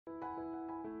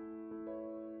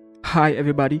Hi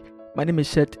everybody, my name is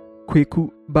Seth,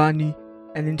 Bani,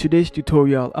 and in today's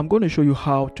tutorial I'm going to show you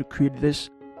how to create this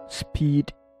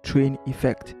speed train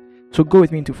effect. So go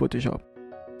with me into Photoshop.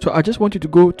 So I just want you to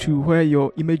go to where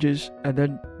your image is and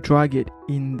then drag it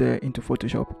into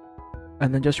Photoshop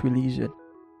and then just release it.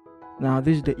 Now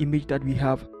this is the image that we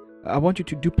have. I want you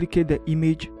to duplicate the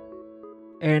image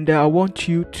and I want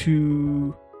you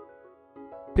to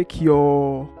pick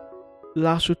your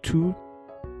lasso tool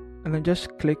and then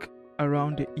just click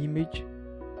around the image.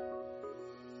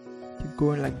 Keep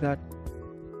going like that,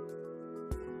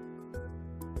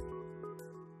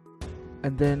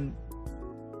 and then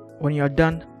when you are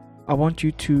done I want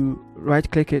you to right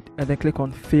click it and then click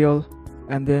on fill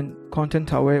and then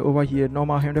content aware over here,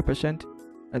 normal 100%,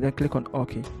 and then click on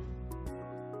OK.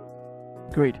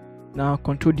 Great. Now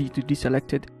Ctrl D to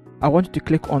deselect it. I want you to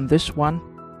click on this one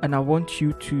and I want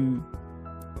you to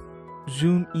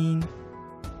zoom in,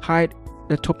 hide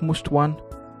the topmost one,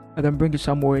 and then bring it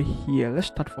somewhere here. Let's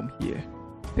start from here.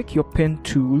 Pick your pen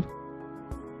tool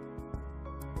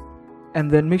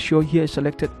and then make sure here is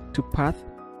selected to path,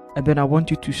 and then I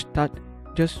want you to start,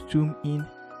 just zoom in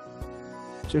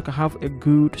so you can have a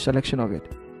good selection of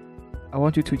it. I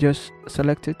want you to just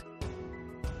select it.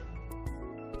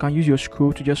 You can use your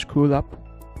scroll to just scroll up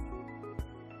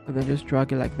and then just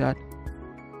drag it like that.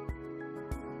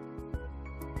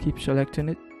 Keep selecting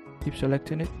it, keep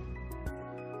selecting it.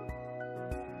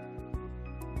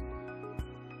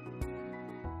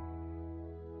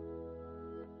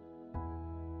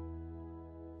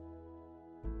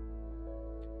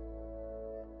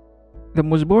 The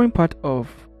most boring part of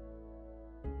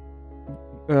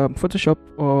Photoshop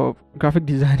or graphic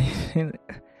design is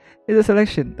the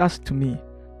selection. That's, to me,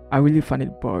 I really find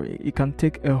it boring. It can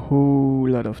take a whole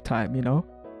lot of time,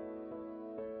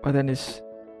 but then it's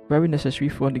very necessary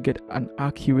for one to get an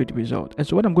accurate result. And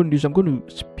so what I'm going to do is I'm going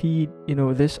to speed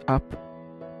this up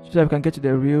so that we can get to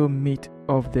the real meat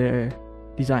of the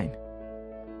design.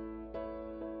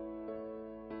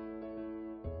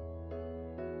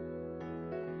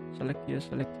 Select here,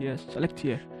 select here, select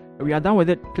here. We are done with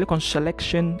it. Click on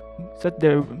selection, set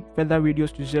the feather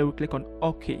radius to 0, click on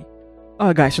OK.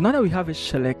 Alright guys, so now that we have it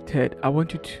selected, I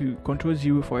want you to Ctrl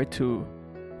 0 for it to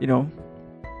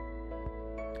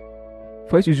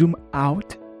zoom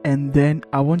out, and then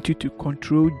I want you to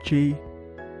Ctrl J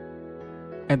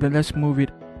and then let's move it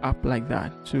up like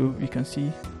that so you can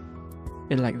see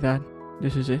it like that.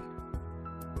 This is it.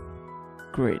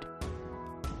 Great.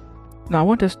 Now I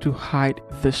want us to hide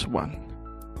this one.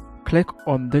 Click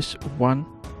on this one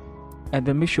and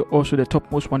then make sure also the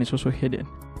topmost one is also hidden.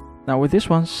 Now with this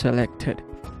one selected,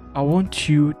 I want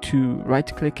you to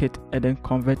right click it and then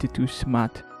convert it to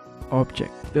smart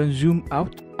object. Then zoom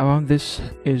out around this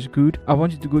is good. I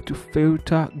want you to go to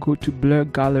filter, go to blur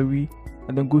gallery,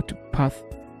 and then go to path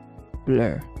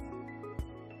blur.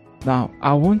 Now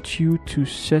I want you to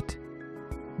set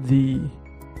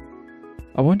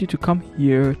I want you to come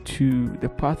here to the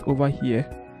path over here,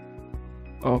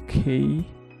 okay,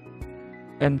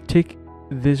 and take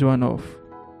this one off.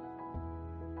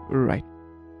 Right.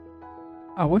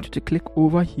 I want you to click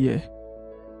over here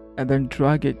and then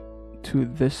drag it to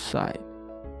this side,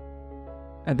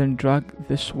 and then drag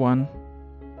this one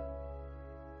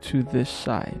to this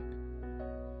side.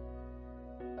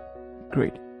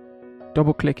 Great.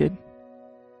 Double click it.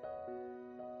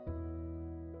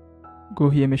 Go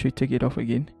here, make sure you take it off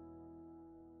again.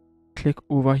 Click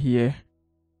over here,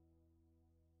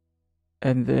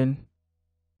 and then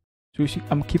so you see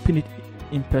I'm keeping it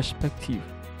in perspective.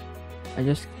 I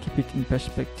just keep it in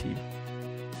perspective.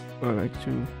 Alright,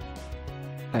 so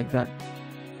like that.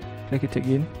 Click it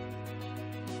again,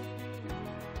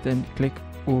 then click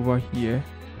over here.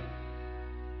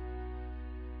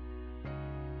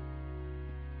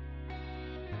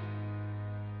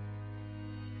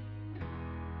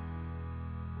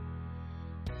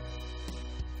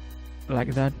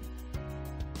 Like that.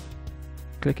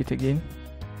 Click it again,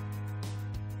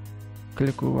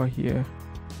 click over here,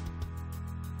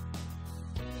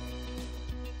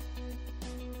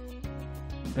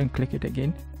 then click it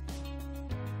again.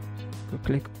 So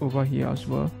click over here as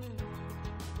well,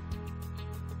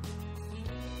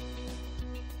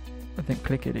 and then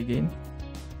click it again,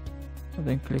 and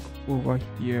then click over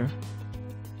here.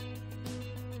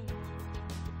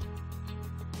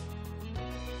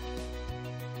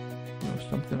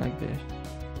 Something like this,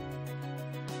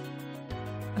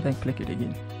 and then click it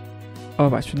again.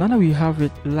 Alright, so now that we have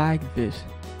it like this,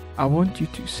 I want you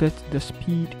to set the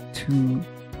speed to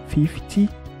 50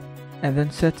 and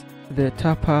then set the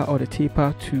taper or the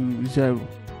taper to 0,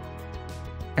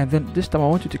 and then this time I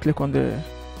want you to click on the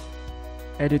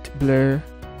edit blur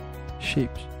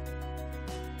shapes,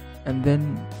 and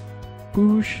then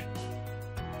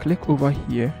click over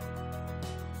here,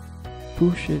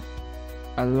 push it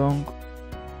along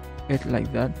it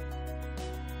like that,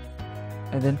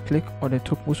 and then click on the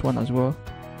topmost one as well,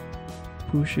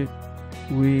 push it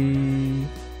way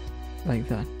like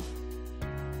that.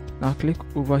 Now click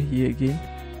over here again,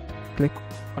 click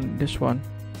on this one,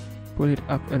 pull it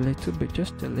up a little bit,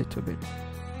 just a little bit.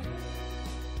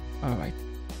 Alright,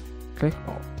 click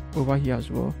over here as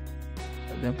well,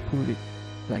 and then pull it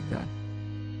like that.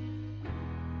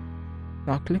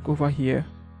 Now click over here,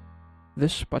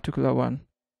 this particular one,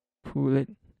 pull it,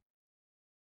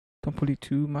 don't pull it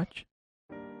too much.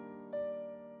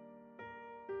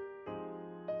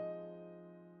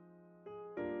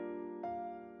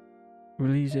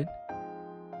 Release it,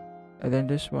 and then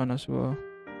this one as well,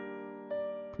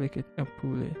 click it and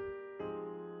pull it.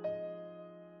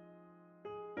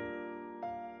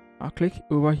 I'll click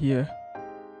over here,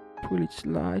 pull it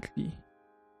slightly,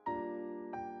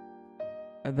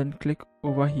 and then click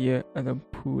over here and then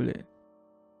pull it.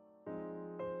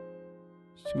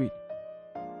 Sweet.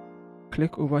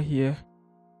 Click over here,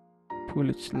 pull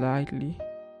it slightly,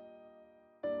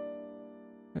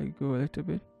 let it go a little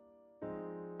bit.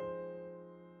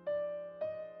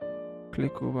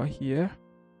 Click over here,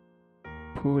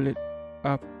 pull it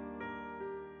up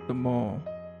the more.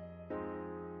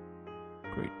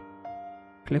 Great.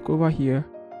 Click over here,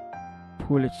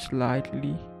 pull it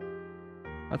slightly.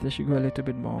 I think it should go a little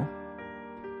bit more.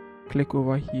 Click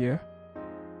over here,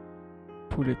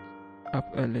 pull it up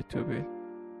a little bit.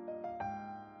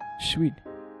 Sweet.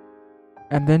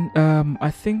 And then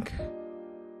I think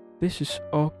this is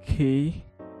okay,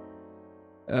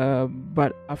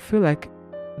 but I feel like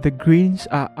the greens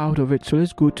are out of it, so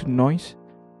let's go to noise.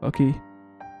 Okay,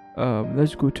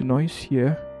 let's go to noise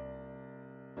here,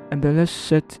 and then let's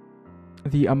set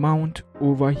the amount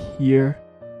over here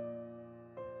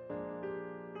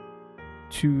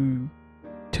to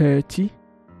 30,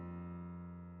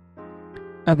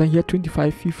 and then here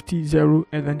 25, 50, 0,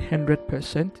 and then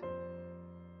 100%,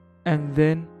 and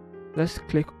then let's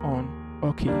click on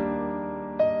OK.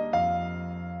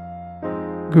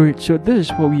 Great, so this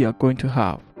is what we are going to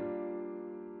have.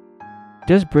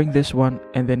 Just bring this one,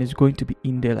 and then it's going to be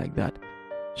in there like that.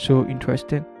 So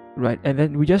interesting, right? And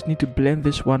then we just need to blend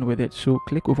this one with it. So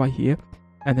click over here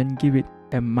and then give it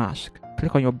a mask.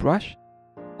 Click on your brush,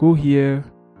 go here,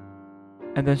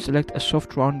 and then select a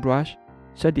soft round brush,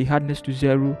 set the hardness to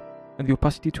 0 and the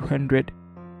opacity to 100.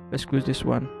 Let's close this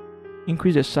one,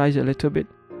 increase the size a little bit,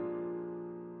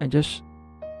 and just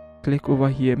click over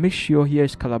here. Make sure here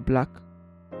is color black,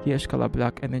 here is color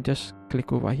black, and then just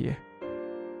click over here.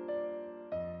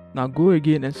 Now go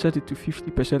again and set it to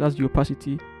 50%, that's the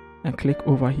opacity, and click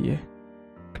over here.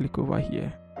 Click over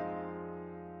here.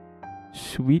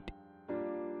 Sweet.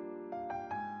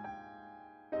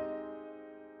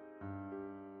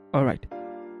 Alright,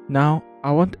 now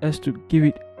I want us to give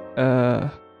it a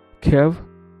curve.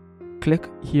 Click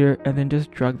here and then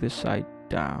just drag this side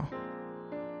down.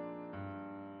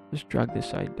 Just drag this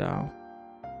side down.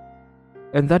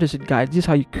 And that is it, guys. This is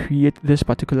how you create this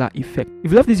particular effect.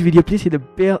 If you love this video, please hit the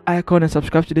bell icon and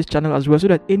subscribe to this channel as well, so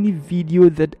that any video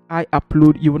that I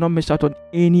upload, you will not miss out on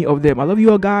any of them. I love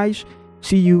you all, guys.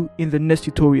 See you in the next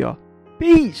tutorial.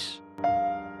 Peace.